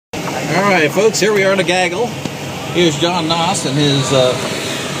Alright folks, here we are in a gaggle. Here's John Noss and his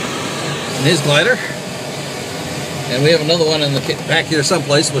glider. And we have another one in the back here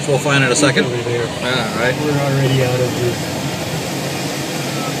someplace, which we'll find in a second. Over there. Alright. We're already out of this.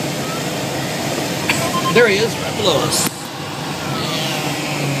 There he is, right below us.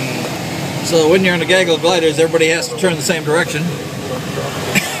 So when you're in a gaggle of gliders, everybody has to turn the same direction.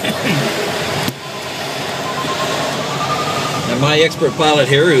 And my expert pilot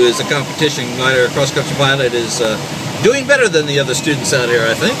here, who is a competition glider, cross-country pilot, is doing better than the other students out here,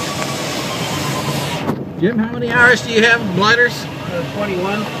 I think. Jim, how many hours do you have gliders?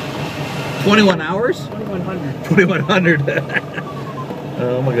 21. 21 hours? 2100. 2100.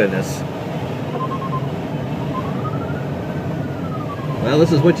 Oh my goodness. Well,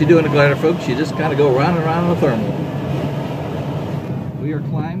 this is what you do in a glider, folks. You just kind of go round and round in a thermal. We are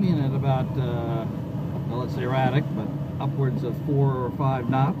climbing at about, well, it's erratic, but upwards of 4 or 5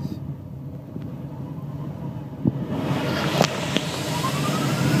 knots.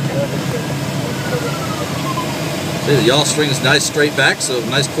 See, the yaw string is nice straight back, so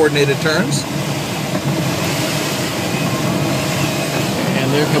nice coordinated turns.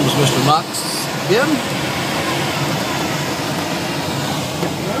 And there comes Mr. Knox again.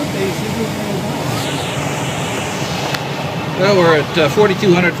 Well, we're at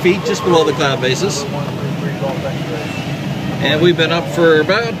 4,200 feet, just below the cloud bases. And we've been up for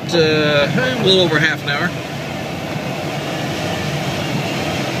about a little over half an hour.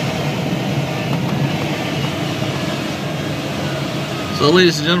 So,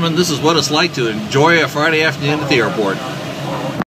 ladies and gentlemen, this is what it's like to enjoy a Friday afternoon at the airport.